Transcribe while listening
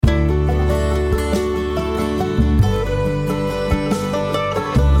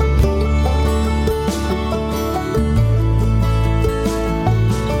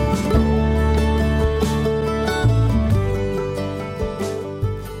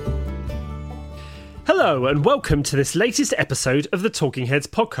Hello and welcome to this latest episode of the Talking Heads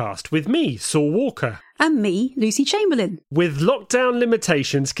podcast with me, Saul Walker. And me, Lucy Chamberlain. With lockdown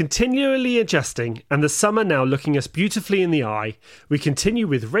limitations continually adjusting and the summer now looking us beautifully in the eye, we continue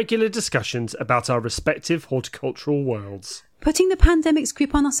with regular discussions about our respective horticultural worlds. Putting the pandemic's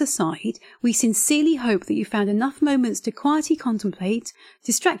grip on us aside, we sincerely hope that you found enough moments to quietly contemplate,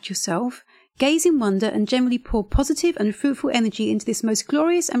 distract yourself, gaze in wonder and generally pour positive and fruitful energy into this most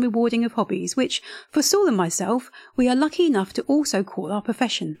glorious and rewarding of hobbies, which, for Saul and myself, we are lucky enough to also call our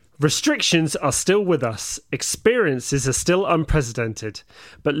profession. Restrictions are still with us, experiences are still unprecedented,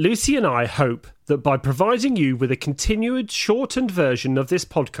 but Lucy and I hope that by providing you with a continued shortened version of this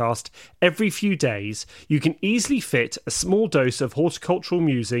podcast every few days, you can easily fit a small dose of horticultural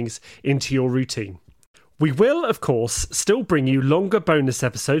musings into your routine. We will, of course, still bring you longer bonus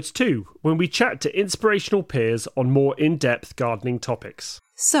episodes too, when we chat to inspirational peers on more in-depth gardening topics.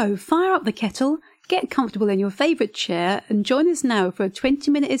 So fire up the kettle, get comfortable in your favourite chair and join us now for a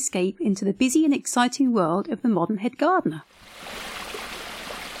 20-minute escape into the busy and exciting world of the modern head gardener.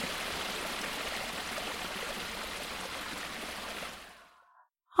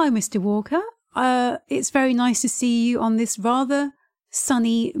 Hi Mr. Walker, it's very nice to see you on this rather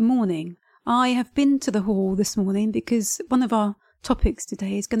sunny morning. I have been to the hall this morning because one of our topics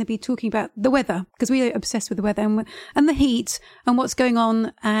today is going to be talking about the weather, because we are obsessed with the weather and the heat and what's going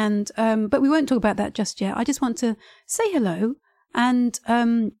on. And but we won't talk about that just yet. I just want to say hello. And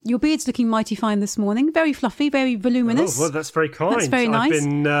your beard's looking mighty fine this morning. Very fluffy, very voluminous. Oh, well, that's very kind. That's very nice.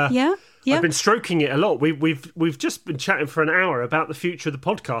 I've been stroking it a lot. We've just been chatting for an hour about the future of the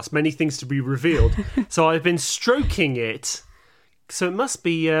podcast. Many things to be revealed. So I've been stroking it. So it must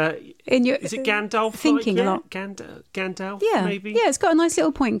be, is it Gandalf? Thinking a lot. Gandalf, yeah, maybe? Yeah, it's got a nice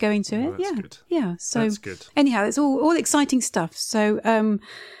little point going to it. That's good. Yeah, so that's good. Anyhow, it's all exciting stuff. So,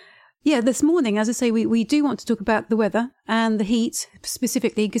 this morning, as I say, we do want to talk about the weather and the heat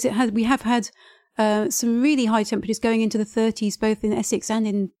specifically, because we have had some really high temperatures going into the 30s, both in Essex and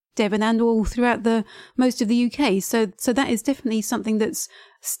in Devon and all throughout most of the UK. So that is definitely something that's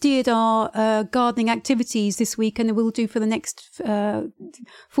steered our gardening activities this week, and it will do for the next for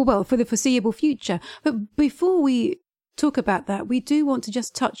the foreseeable future. But before we talk about that, we do want to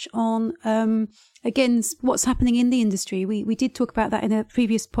just touch on again what's happening in the industry. We did talk about that in a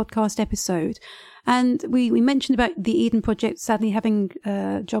previous podcast episode, and we mentioned about the Eden Project sadly having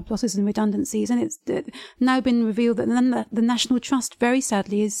job losses and redundancies, and it's now been revealed that the National Trust very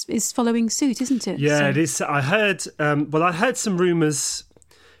sadly is following suit, isn't it? Yeah, it is. I heard some rumours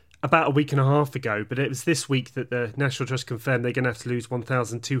about a week and a half ago, but it was this week that the National Trust confirmed they're going to have to lose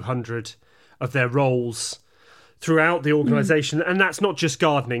 1,200 of their roles throughout the organisation, and that's not just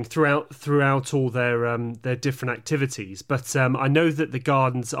gardening, throughout all their different activities. But I know that the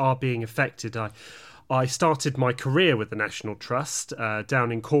gardens are being affected. I started my career with the National Trust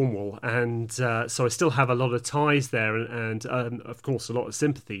down in Cornwall, and so I still have a lot of ties there, and of course a lot of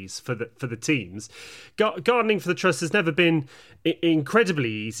sympathies for the teams. Gardening for the Trust has never been incredibly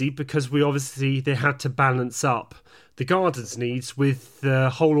easy, because they had to balance up the gardens' needs with the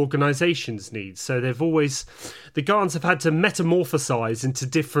whole organisation's needs. So the gardens have had to metamorphosise into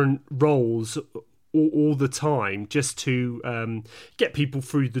different roles all the time just to get people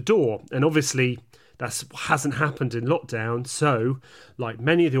through the door, and obviously that hasn't happened in lockdown. So, like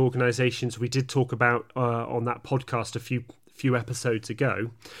many of the organisations we did talk about on that podcast a few episodes ago,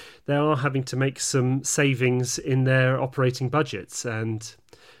 they are having to make some savings in their operating budgets, and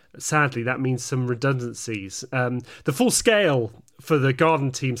sadly that means some redundancies. The full scale for the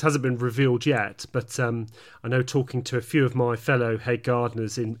garden teams hasn't been revealed yet, but I know, talking to a few of my fellow head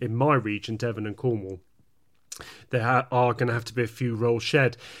gardeners in my region, Devon and Cornwall, there are going to have to be a few roles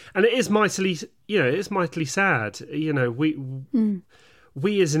shed, and it is mightily sad.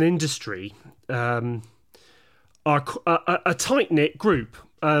 We as an industry are a tight knit group.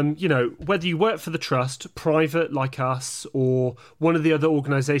 Whether you work for the Trust, private like us, or one of the other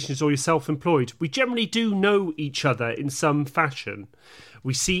organisations, or you're self-employed, we generally do know each other in some fashion.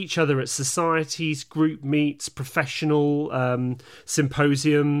 We see each other at societies, group meets, professional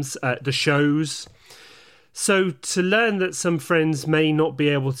symposiums, the shows. So to learn that some friends may not be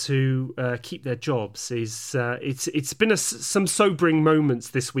able to keep their jobs is it's been some sobering moments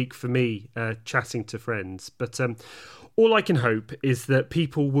this week for me, chatting to friends. But all I can hope is that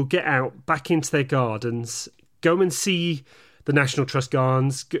people will get out back into their gardens, go and see the National Trust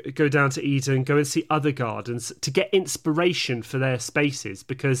gardens, go down to Eden, go and see other gardens to get inspiration for their spaces,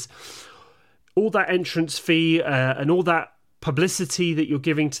 because all that entrance fee and all that publicity that you're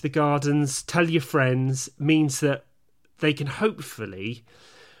giving to the gardens, tell your friends, means that they can hopefully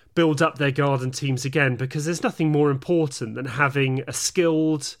build up their garden teams again, because there's nothing more important than having a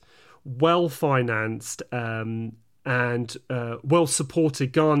skilled, well-financed and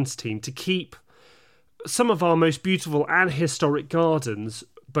well-supported gardens team to keep some of our most beautiful and historic gardens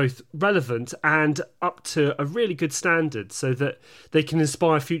both relevant and up to a really good standard, so that they can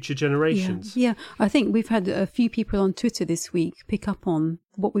inspire future generations. Yeah, I think we've had a few people on Twitter this week pick up on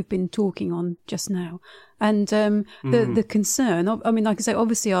what we've been talking on just now. And the concern, I mean, like I say,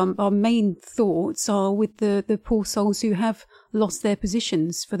 obviously our main thoughts are with the poor souls who have lost their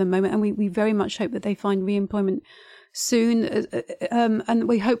positions for the moment, and we very much hope that they find re-employment soon. And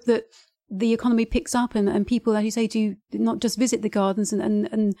we hope that the economy picks up and people, as you say, do not just visit the gardens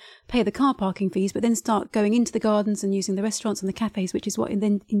and pay the car parking fees, but then start going into the gardens and using the restaurants and the cafes, which is what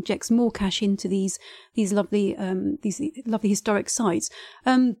then injects more cash into these lovely historic sites.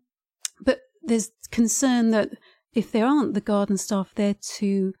 But there's concern that if there aren't the garden staff there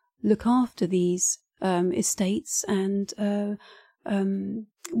to look after these estates, and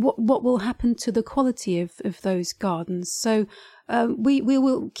what will happen to the quality of those gardens. So we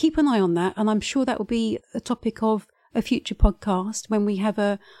will keep an eye on that, and I'm sure that will be a topic of a future podcast when we have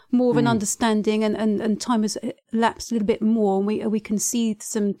a more of an understanding and time has lapsed a little bit more, and we can see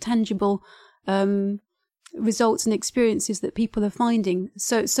some tangible results and experiences that people are finding.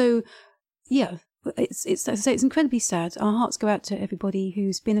 So yeah, it's as I say, it's incredibly sad. Our hearts go out to everybody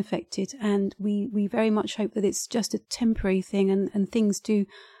who's been affected, and we very much hope that it's just a temporary thing, and things do,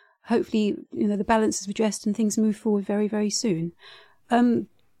 hopefully, the balance is redressed and things move forward very, very soon.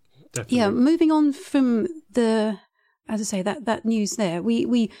 Yeah, moving on from as I say, that news there,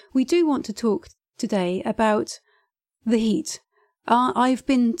 we do want to talk today about the heat. I've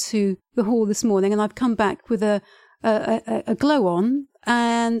been to the hall this morning, and I've come back with a glow on,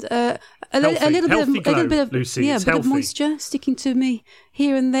 and a little bit of Lucy, yeah, a bit of moisture sticking to me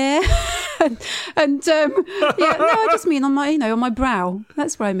here and there, and yeah, no, I just mean on my brow.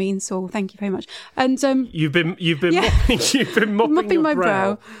 That's what I mean. So thank you very much. And you've been mopping my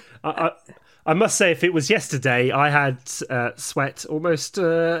brow. I must say, if it was yesterday, I had sweat almost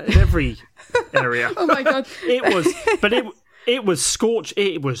in every area. Oh my god! It was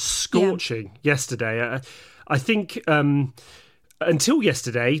scorching yesterday. I think until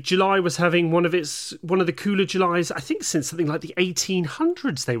yesterday, July was having one of the cooler Julys, I think, since something like the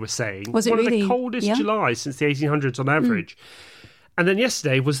 1800s. They were saying was it one really? of the coldest Julys since the 1800s on average. And then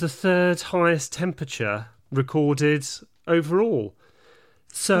yesterday was the third highest temperature recorded overall.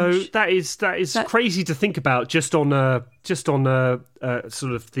 So that is crazy to think about just on a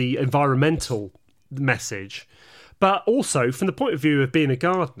sort of the environmental message, but also from the point of view of being a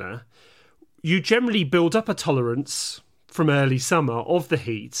gardener, you generally build up a tolerance from early summer of the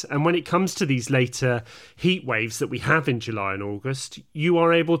heat, and when it comes to these later heat waves that we have in July and August, you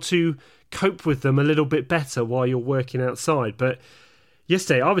are able to cope with them a little bit better while you're working outside. But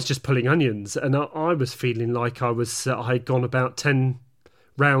yesterday I was just pulling onions, and I was feeling like I had gone about 10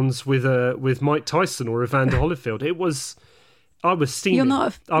 rounds with Mike Tyson or Evander Holyfield. I was steaming. You're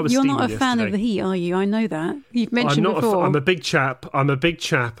not a fan of the heat, are you? I know that. You've mentioned before. I'm a big chap,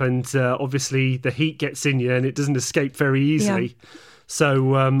 and obviously the heat gets in you and it doesn't escape very easily. Yeah.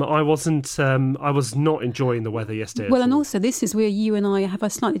 So I was not enjoying the weather yesterday. Well, and also this is where you and I have a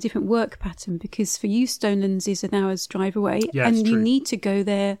slightly different work pattern, because for you Stonelands is an hour's drive away, and you need to go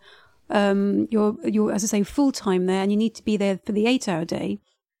there. You're as I say, full time there, and you need to be there for the 8-hour day.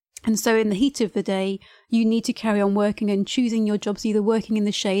 And so in the heat of the day, you need to carry on working and choosing your jobs, either working in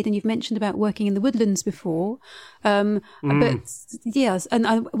the shade, and you've mentioned about working in the woodlands before. But yes,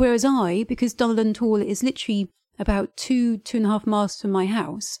 and whereas because Donnellan Hall is literally about 2.5 miles from my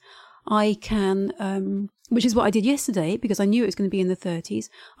house, I can, which is what I did yesterday, because I knew it was going to be in the 30s.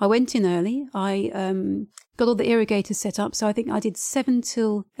 I went in early. I got all the irrigators set up. So I think I did 7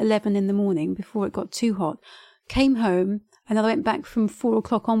 till 11 in the morning before it got too hot. Came home. And then I went back from 4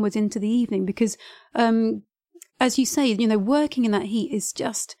 o'clock onwards into the evening, because, as you say, working in that heat is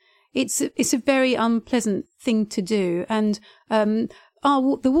just, it's a very unpleasant thing to do. And the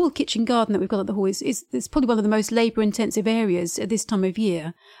wall kitchen garden that we've got at the hall is probably one of the most labour intensive areas at this time of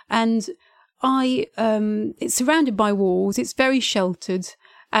year. And it's surrounded by walls. It's very sheltered,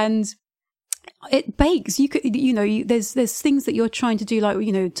 and it bakes. There's things that you're trying to do, like,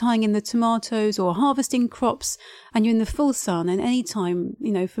 tying in the tomatoes or harvesting crops, and you're in the full sun, and any time,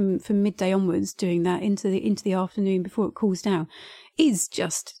 from midday onwards doing that into the afternoon before it cools down is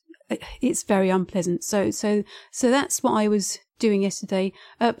just, it's very unpleasant. So that's what I was doing yesterday.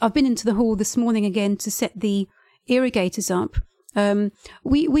 I've been into the hall this morning again to set the irrigators up.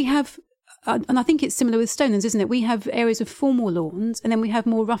 We have and I think it's similar with Stonelands, isn't it? We have areas of formal lawns, and then we have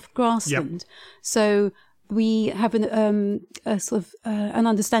more rough grassland. So we have a sort of an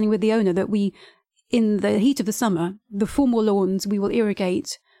understanding with the owner that we, in the heat of the summer, the formal lawns we will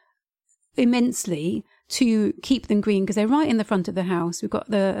irrigate immensely to keep them green, because they're right in the front of the house. We've got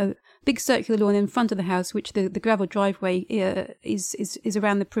the big circular lawn in front of the house, which the gravel driveway is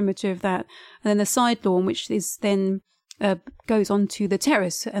around the perimeter of that, and then the side lawn, which is then goes on to the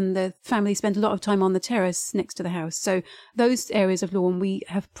terrace, and the family spend a lot of time on the terrace next to the house. So those areas of lawn, we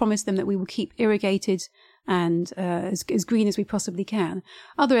have promised them that we will keep irrigated and as green as we possibly can.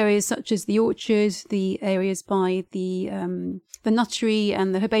 Other areas such as the orchard, the areas by the nuttery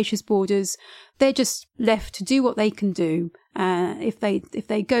and the herbaceous borders, they're just left to do what they can do. If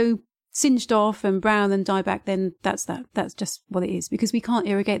they go singed off and brown and die back, then that's that. That's just what it is, because we can't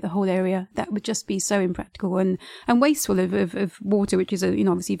irrigate the whole area. That would just be so impractical and wasteful of water, which is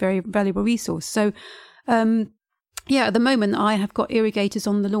obviously a very valuable resource. So, at the moment I have got irrigators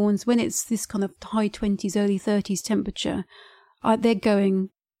on the lawns when it's this kind of high 20s, early 30s temperature. They're going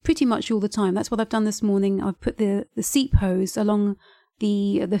pretty much all the time. That's what I've done this morning. I've put the seep hose along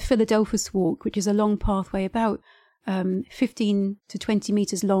the Philadelphus walk, which is a long pathway about 15 to 20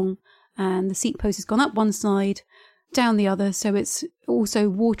 metres long. And the seep post has gone up one side, down the other, so it's also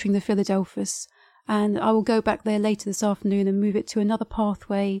watering the Philadelphus. And I will go back there later this afternoon and move it to another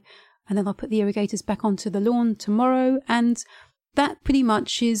pathway, and then I'll put the irrigators back onto the lawn tomorrow. And that pretty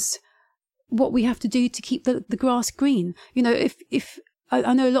much is what we have to do to keep the grass green. If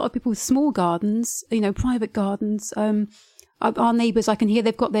I know a lot of people with small gardens, private gardens, our neighbours, I can hear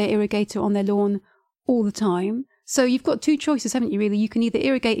they've got their irrigator on their lawn all the time. So you've got two choices, haven't you, really? You can either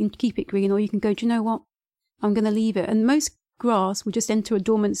irrigate and keep it green, or you can go, do you know what? I'm going to leave it. And most grass will just enter a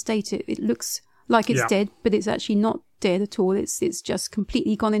dormant state. It looks like it's dead, but it's actually not dead at all. It's just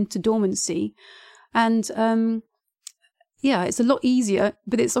completely gone into dormancy. And, it's a lot easier,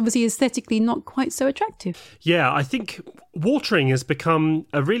 but it's obviously aesthetically not quite so attractive. Yeah, I think watering has become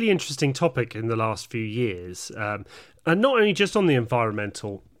a really interesting topic in the last few years. And not only just on the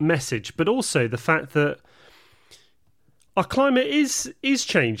environmental message, but also the fact that our climate is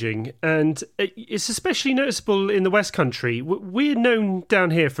changing, and it's especially noticeable in the West Country. We're known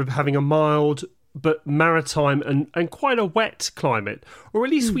down here for having a mild but maritime and quite a wet climate, or at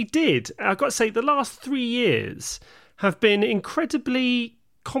least we did. I've got to say, the last 3 years have been incredibly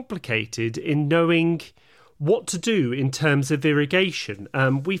complicated in knowing what to do in terms of irrigation.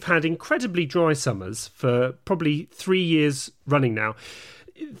 We've had incredibly dry summers for probably 3 years running now.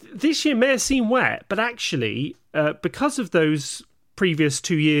 This year may have seemed wet, but actually, because of those previous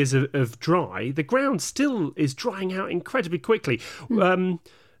 2 years of dry, the ground still is drying out incredibly quickly.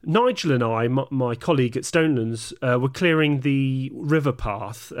 Nigel and I, my colleague at Stonelands, were clearing the river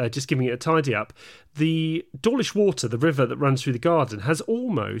path, just giving it a tidy up. The Dawlish Water, the river that runs through the garden, has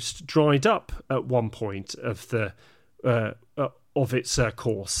almost dried up at one point of its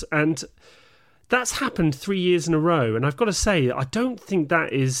course, and that's happened 3 years in a row, and I've got to say, I don't think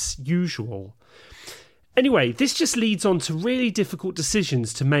that is usual. Anyway, this just leads on to really difficult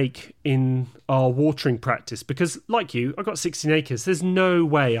decisions to make in our watering practice, because, like you, I've got 16 acres. There's no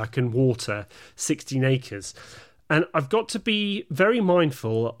way I can water 16 acres. And I've got to be very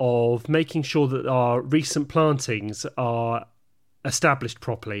mindful of making sure that our recent plantings are established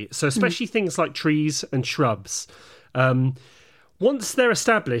properly. So especially things like trees and shrubs. Once they're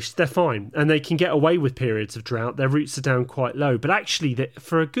established, they're fine, and they can get away with periods of drought. Their roots are down quite low. But actually,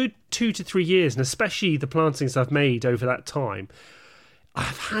 for a good 2 to 3 years, and especially the plantings I've made over that time,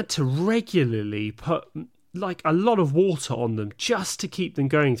 I've had to regularly put like a lot of water on them just to keep them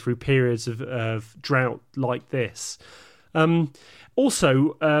going through periods of drought like this.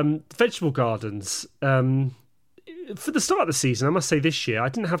 Also, vegetable gardens. For the start of the season, I must say this year, I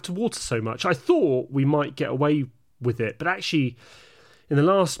didn't have to water so much. I thought we might get away with it, but actually in the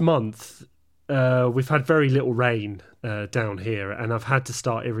last month we've had very little rain down here, and I've had to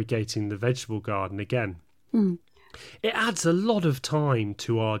start irrigating the vegetable garden again. It adds a lot of time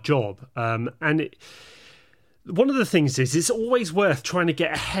to our job, and one of the things is it's always worth trying to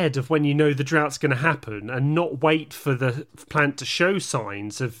get ahead of when you know the drought's going to happen, and not wait for the plant to show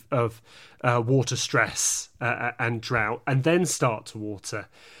signs of water stress and drought and then start to water.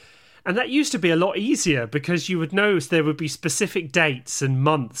 And that used to be a lot easier, because you would know there would be specific dates and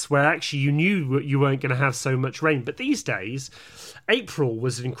months where actually you knew you weren't going to have so much rain. But these days, April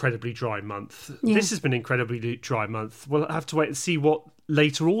was an incredibly dry month. Yeah. This has been an incredibly dry month. We'll have to wait and see what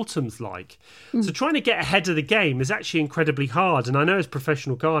later autumn's like. So trying to get ahead of the game is actually incredibly hard. And I know as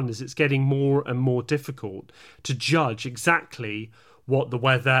professional gardeners, it's getting more and more difficult to judge exactly what the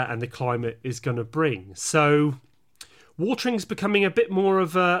weather and the climate is going to bring. So watering's becoming a bit more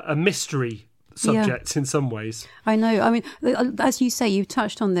of a mystery subject in some ways. I know. I mean, as you say, you've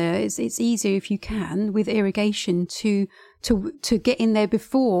touched on there. It's easier if you can with irrigation to get in there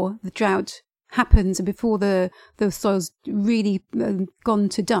before the drought happens and before the soil's really gone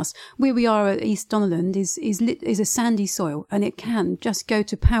to dust. Where we are at East Donnelland is a sandy soil, and it can just go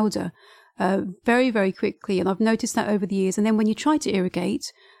to powder very, very quickly. And I've noticed that over the years. And then when you try to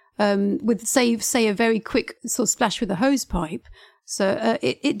irrigate with say a very quick sort of splash with a hose pipe, so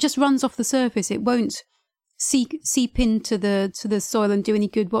it just runs off the surface. It won't seep into the soil and do any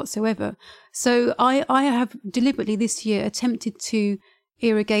good whatsoever. So I have deliberately this year attempted to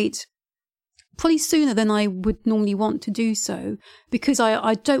irrigate probably sooner than I would normally want to do so, because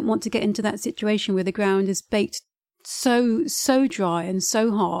I don't want to get into that situation where the ground is baked so dry and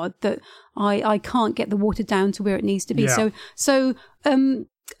so hard that I can't get the water down to where it needs to be. Yeah. So and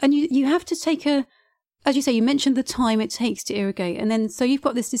you have to take as you say, you mentioned the time it takes to irrigate, and then so you've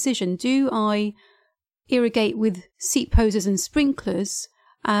got this decision: do I irrigate with seep hoses and sprinklers?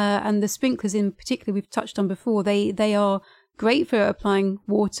 And the sprinklers in particular we've touched on before, they are great for applying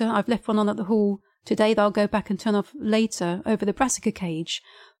water. I've left one on at the hall today that I'll go back and turn off later over the brassica cage.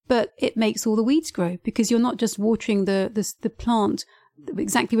 But it makes all the weeds grow, because you're not just watering the plant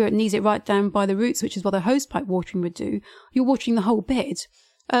exactly where it needs it, right down by the roots, which is what a hosepipe watering would do. You're watering the whole bed.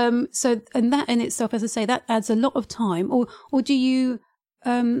 So, and that in itself, as I say, that adds a lot of time. Or do you,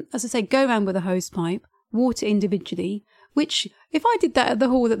 as I say, go around with a hosepipe, water individually, which if I did that at the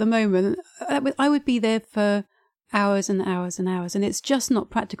hall at the moment, I would be there for hours and hours and hours, and it's just not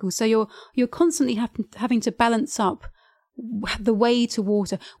practical. So you're constantly having to balance up the way to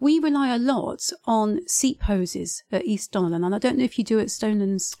water. We rely a lot on seep hoses at East Donnelland, and I don't know if you do at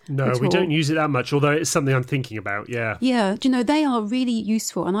Stonelands. No, we don't use it that much, although it's something I'm thinking about. Yeah, do you know, they are really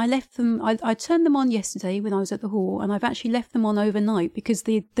useful, and I left them. I turned them on yesterday when I was at the hall, and I've actually left them on overnight, because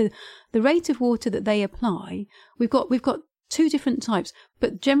the rate of water that they apply, we've got two different types,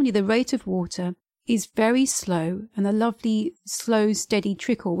 but generally the rate of water is very slow, and a lovely slow steady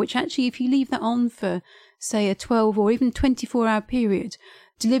trickle, which actually, if you leave that on for say a 12 or even 24-hour period,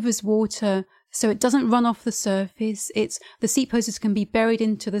 delivers water so it doesn't run off the surface. The seep hoses can be buried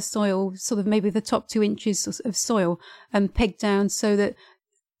into the soil, sort of maybe the top 2 inches of soil, and pegged down so that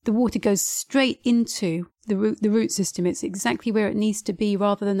the water goes straight into the root system. It's exactly where it needs to be,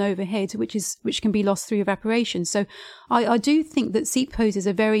 rather than overhead, which can be lost through evaporation. So I do think that seep hoses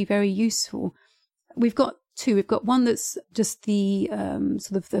are very, very useful. We've got two. We've got one that's just the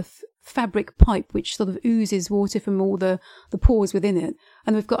sort of the fabric pipe, which sort of oozes water from all the pores within it,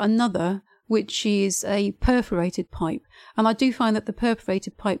 and we've got another which is a perforated pipe. And I do find that the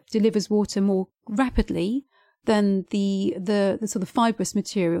perforated pipe delivers water more rapidly than the sort of fibrous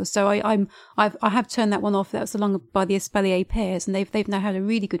material. So I have turned that one off. That was along by the Espalier pears, and they've now had a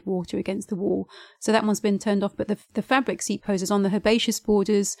really good water against the wall. So that one's been turned off. But the fabric seep hoses on the herbaceous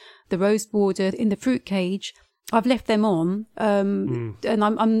borders, the rose border, in the fruit cage, I've left them on, and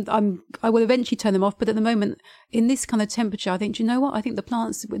I will eventually turn them off. But at the moment, in this kind of temperature, I think, do you know what? I think the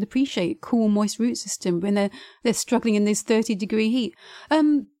plants would appreciate cool, moist root system when they're struggling in this 30-degree heat.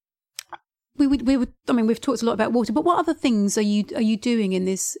 We would. I mean, we've talked a lot about water, but what other things are you doing in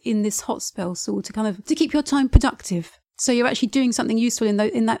this hot spell, Saul, to keep your time productive? So you're actually doing something useful in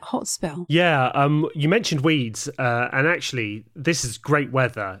that hot spell. Yeah. You mentioned weeds, and actually, this is great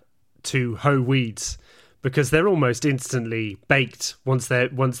weather to hoe weeds, because they're almost instantly baked once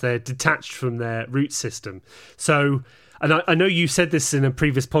they're detached from their root system. So, and I know you said this in a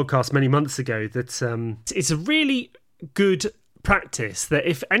previous podcast many months ago, that it's a really good practice that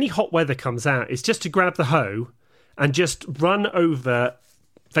if any hot weather comes out, it's just to grab the hoe and just run over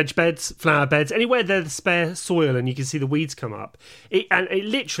veg beds, flower beds, anywhere there's spare soil and you can see the weeds come up. It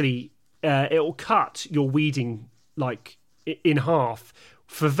literally, it'll cut your weeding like in half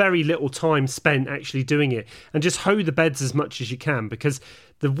for very little time spent actually doing it, and just hoe the beds as much as you can, because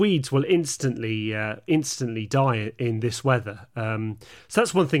the weeds will instantly die in this weather. So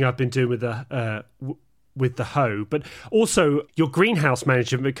that's one thing I've been doing with the hoe. But also your greenhouse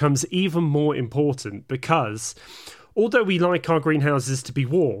management becomes even more important, because although we like our greenhouses to be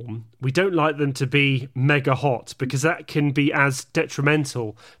warm, we don't like them to be mega hot, because that can be as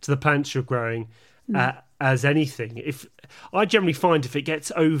detrimental to the plants you're growing as anything. If I generally find if it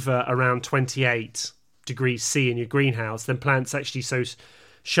gets over around 28 degrees C in your greenhouse, then plants actually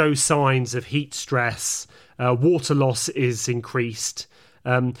show signs of heat stress, water loss is increased.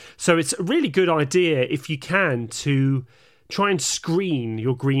 So it's a really good idea, if you can, to try and screen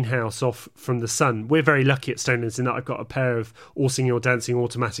your greenhouse off from the sun. We're very lucky at Stonelands in that I've got a pair of All Singing All Dancing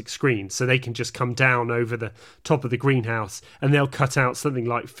automatic screens, so they can just come down over the top of the greenhouse and they'll cut out something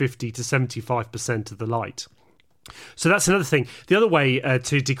like 50 to 75% of the light. So that's another thing. The other way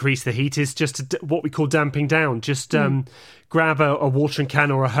to decrease the heat is just what we call damping down. Just grab a watering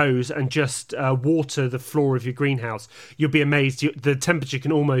can or a hose and just water the floor of your greenhouse. You'll be amazed. The temperature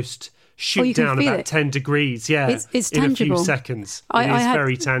can almost shoot down about 10 degrees, it's in tangible. a few seconds. It is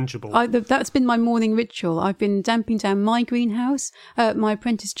very tangible. That's been my morning ritual. I've been damping down my greenhouse. My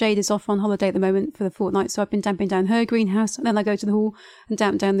apprentice Jade is off on holiday at the moment for the fortnight, so I've been damping down her greenhouse, and then I go to the hall and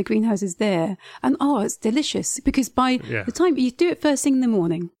damp down the greenhouses there. And it's delicious, because by the time you do it first thing in the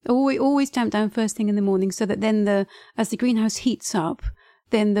morning, always damp down first thing in the morning, so that then as the greenhouse heats up,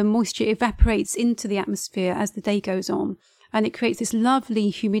 then the moisture evaporates into the atmosphere as the day goes on. And it creates this lovely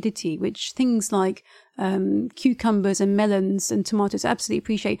humidity, which things like cucumbers and melons and tomatoes absolutely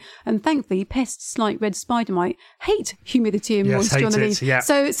appreciate. And thankfully, pests like red spider mite hate humidity and moisture on the leaves.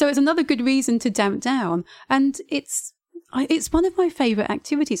 So it's another good reason to damp down. And it's one of my favourite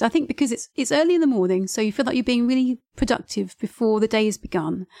activities, I think, because it's early in the morning, so you feel like you're being really productive before the day has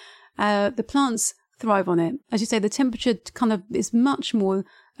begun. The plants thrive on it. As you say, the temperature kind of is much more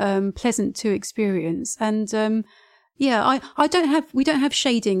pleasant to experience. And we don't have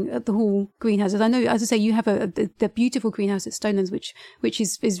shading at the Hall greenhouses. I know, as I say, you have the beautiful greenhouse at Stonelands, which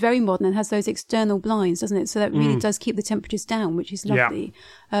is very modern and has those external blinds, doesn't it? So that really does keep the temperatures down, which is lovely.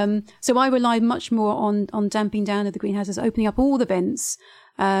 Yeah. So I rely much more on damping down of the greenhouses, opening up all the vents,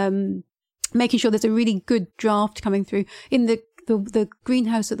 making sure there's a really good draft coming through. In the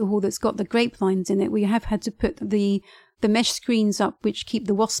greenhouse at the Hall that's got the grape vines in it, we have had to put the mesh screens up which keep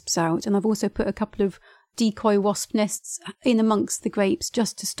the wasps out, and I've also put a couple of decoy wasp nests in amongst the grapes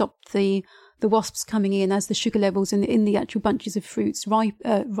just to stop the wasps coming in as the sugar levels in the actual bunches of fruits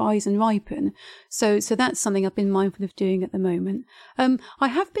rise and ripen. So that's something I've been mindful of doing at the moment. I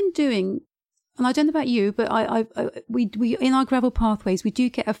have been doing, and I don't know about you, but we in our gravel pathways we do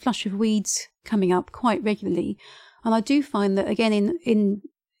get a flush of weeds coming up quite regularly, and I do find that again in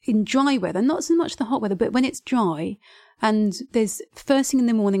dry weather, not so much the hot weather, but when it's dry. And there's first thing in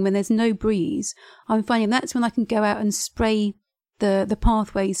the morning when there's no breeze, I'm finding that's when I can go out and spray the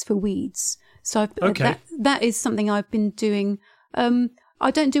pathways for weeds. So that is something I've been doing.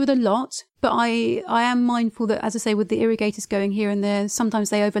 I don't do it a lot, but I am mindful that, as I say, with the irrigators going here and there, sometimes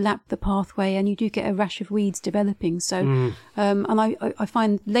they overlap the pathway and you do get a rash of weeds developing. So, and I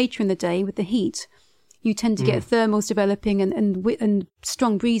find later in the day with the heat, you tend to get thermals developing and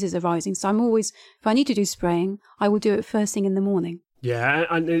strong breezes arising. So I'm always, if I need to do spraying, I will do it first thing in the morning. Yeah,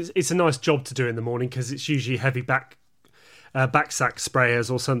 and it's a nice job to do in the morning because it's usually heavy backsack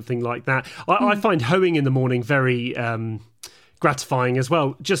sprayers or something like that. I find hoeing in the morning very gratifying as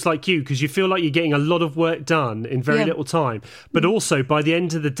well, just like you, because you feel like you're getting a lot of work done in very little time. But also, by the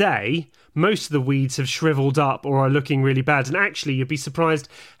end of the day, most of the weeds have shriveled up or are looking really bad. And actually, you'd be surprised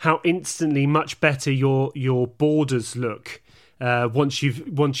how instantly much better your borders look once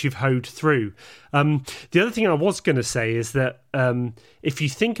you've hoed through. The other thing I was going to say is that if you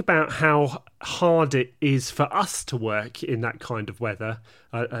think about how hard it is for us to work in that kind of weather,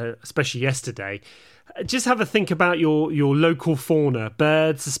 especially yesterday, just have a think about your local fauna,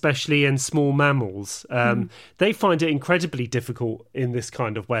 birds especially, and small mammals. They find it incredibly difficult in this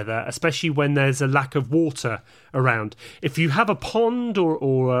kind of weather, especially when there's a lack of water around. If you have a pond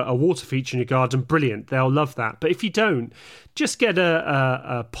or a water feature in your garden, brilliant, they'll love that. But if you don't, just get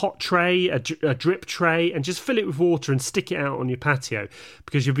a pot tray, a drip tray, and just fill it with water and stick it out on your patio,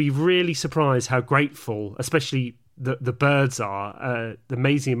 because you'll be really surprised how grateful, especially the birds are, the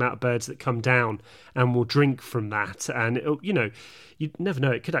amazing amount of birds that come down and will drink from that. And you'd never know,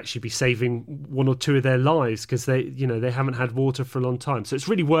 it could actually be saving one or two of their lives because they haven't had water for a long time. So it's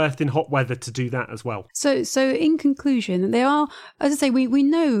really worth in hot weather to do that as well. So in conclusion, there are, as I say, we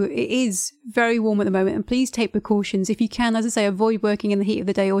know it is very warm at the moment, and please take precautions if you can. As I say, avoid working in the heat of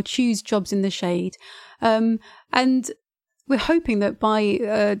the day or choose jobs in the shade. And we're hoping that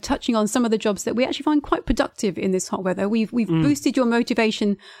by touching on some of the jobs that we actually find quite productive in this hot weather, we've boosted your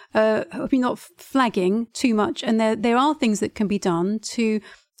motivation, hoping not flagging too much. And there are things that can be done to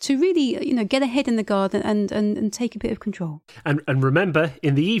really, get ahead in the garden and take a bit of control. And remember,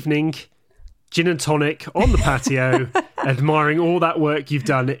 in the evening, gin and tonic on the patio, admiring all that work you've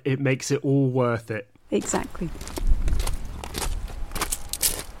done. It makes it all worth it. Exactly.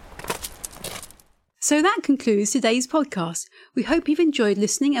 So that concludes today's podcast. We hope you've enjoyed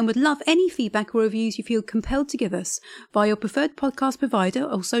listening and would love any feedback or reviews you feel compelled to give us via your preferred podcast provider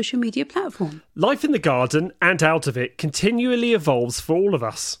or social media platform. Life in the garden and out of it continually evolves for all of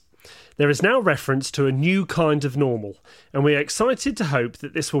us. There is now reference to a new kind of normal, and we are excited to hope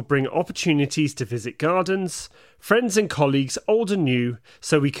that this will bring opportunities to visit gardens, friends and colleagues old and new,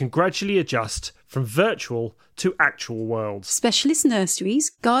 so we can gradually adjust from virtual to actual worlds. Specialist nurseries,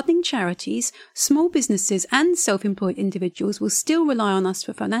 gardening charities, small businesses and self-employed individuals will still rely on us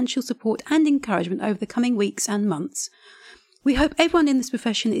for financial support and encouragement over the coming weeks and months. We hope everyone in this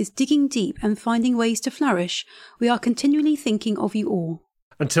profession is digging deep and finding ways to flourish. We are continually thinking of you all.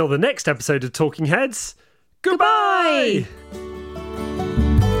 Until the next episode of Talking Heads, goodbye!